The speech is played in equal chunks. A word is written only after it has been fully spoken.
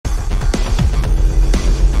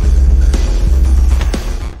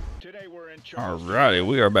Alrighty,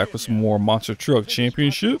 we are back with some more Monster Truck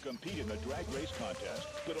Championship.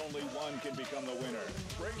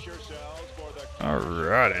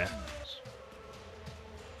 Alrighty.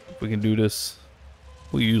 If we can do this,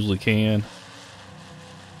 we usually can.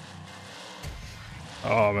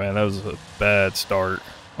 Oh man, that was a bad start.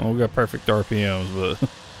 Oh, we got perfect RPMs, but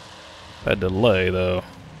that delay though.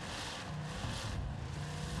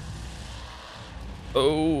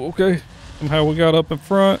 Oh, okay. Somehow we got up in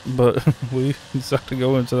front, but we decided to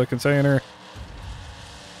go into the container.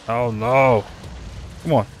 Oh no.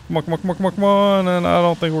 Come on. Come on, come on, come on, come on, come on. And I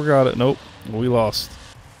don't think we got it. Nope. We lost.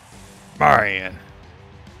 Man.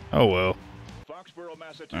 Oh well.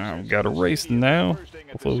 Alright, we got a race now.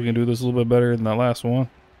 Hopefully we can do this a little bit better than that last one.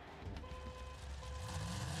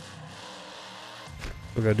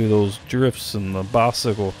 We gotta do those drifts and the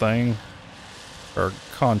bicycle thing. Our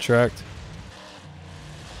contract.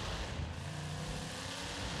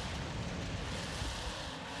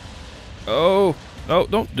 Oh, no,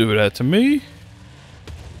 don't do that to me.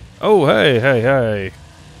 Oh, hey, hey, hey.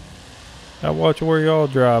 Now watch where y'all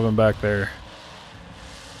driving back there.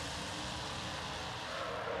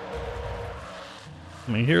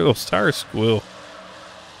 I mean, hear those tires squeal.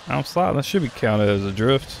 I'm sliding. That should be counted as a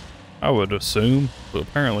drift, I would assume, but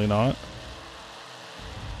apparently not.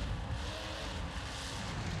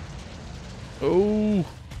 Oh.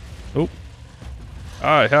 Oh.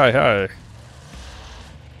 Hi, hi, hi.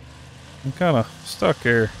 I'm kind of stuck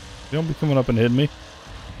here. You don't be coming up and hitting me,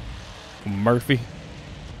 Murphy.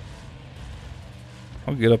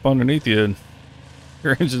 I'll get up underneath you and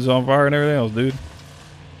your engine's on fire and everything else, dude.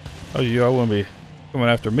 Oh, I wouldn't be coming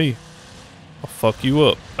after me. I'll fuck you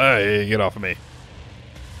up. Hey, get off of me.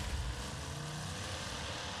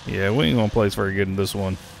 Yeah, we ain't gonna place very good in this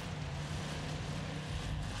one.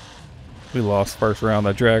 We lost first round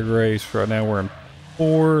of that drag race. Right now we're in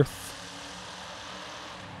fourth.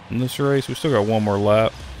 In this race, we still got one more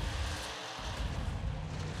lap.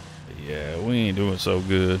 But yeah, we ain't doing so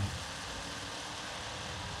good.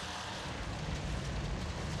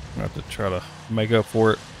 I have to try to make up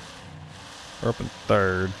for it. We're up in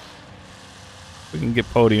third. We can get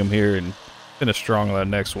podium here and finish strong on that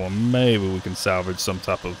next one. Maybe we can salvage some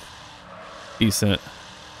type of decent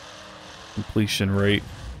completion rate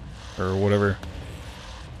or whatever.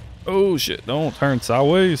 Oh shit, don't turn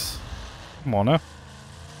sideways. Come on now.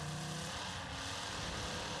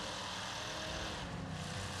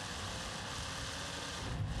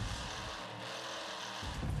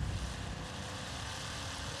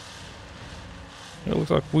 It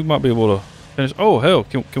looks like we might be able to finish. Oh hell,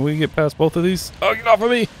 can we get past both of these? Oh, get off of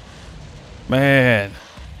me! Man,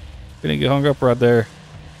 we didn't get hung up right there.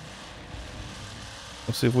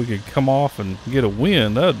 Let's see if we could come off and get a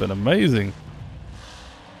win. That'd been amazing.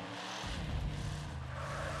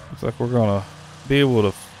 Looks like we're gonna be able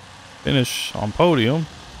to finish on podium.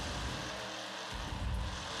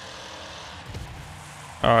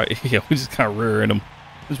 All right, yeah, we just kind of rearing them.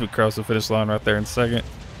 Just we cross the finish line right there in second.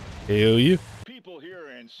 Hell yeah.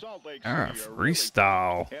 Alright,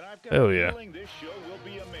 freestyle. Hell yeah.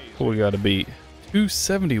 What we gotta beat?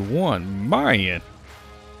 271. Man.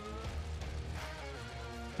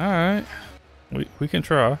 Alright. We can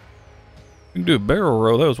try. We can do a barrel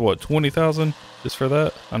roll. That was what, 20,000 just for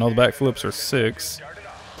that? I know the backflips are 6.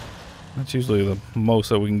 That's usually the most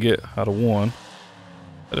that we can get out of one.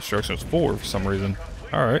 That destruction was 4 for some reason.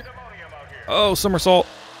 Alright. Oh, somersault.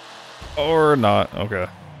 Or not. Okay.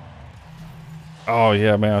 Oh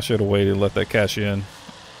yeah, man, I should have waited, let that cash in.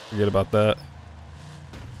 Forget about that.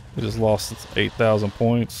 We just lost 8,000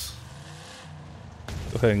 points.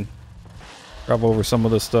 Go ahead and grab over some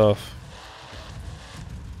of this stuff.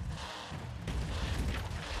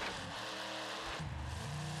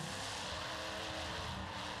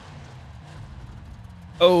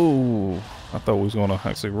 Oh, I thought we was gonna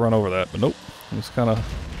actually run over that, but nope. Just kind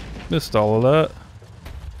of missed all of that.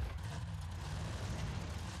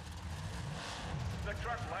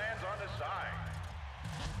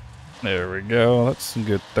 There we go. That's some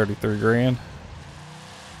good 33 grand.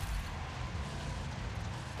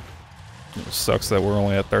 It sucks that we're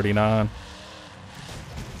only at 39.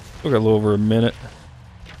 Still got a little over a minute.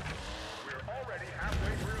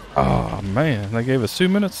 Oh man, they gave us 2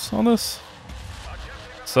 minutes on this.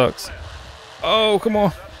 Sucks. Oh, come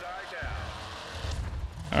on.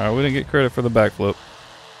 Alright, we didn't get credit for the backflip.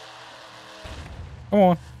 Come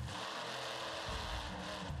on.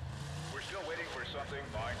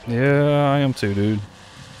 Yeah, I am too, dude.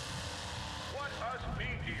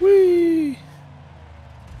 Whee!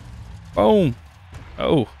 Boom!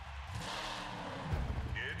 Oh.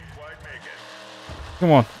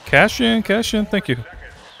 Come on. Cash in, thank you.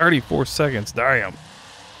 34 seconds. Damn.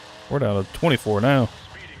 We're down to 24 now.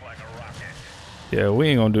 Yeah, we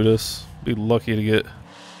ain't gonna do this. Be lucky to get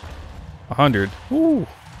 100. Ooh.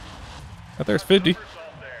 Right there's 50.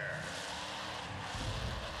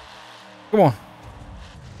 Come on.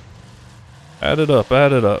 Add it up,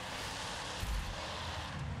 add it up.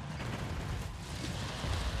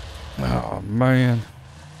 Oh, man.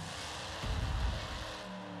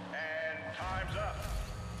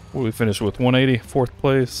 We finished with 180, fourth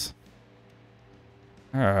place.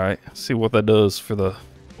 Alright, see what that does for the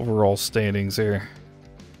overall standings here.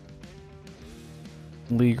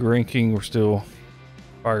 League ranking, we're still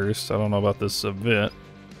first. I don't know about this event.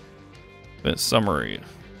 Event summary.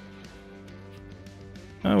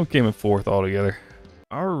 We came in fourth altogether.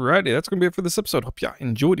 Alrighty, that's going to be it for this episode. Hope y'all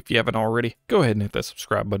enjoyed. If you haven't already, go ahead and hit that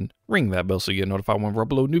subscribe button. Ring that bell so you get notified when we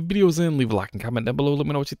upload new videos, and leave a like and comment down below. Let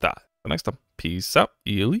me know what you thought. Till next time, peace out.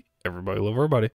 Everybody love everybody.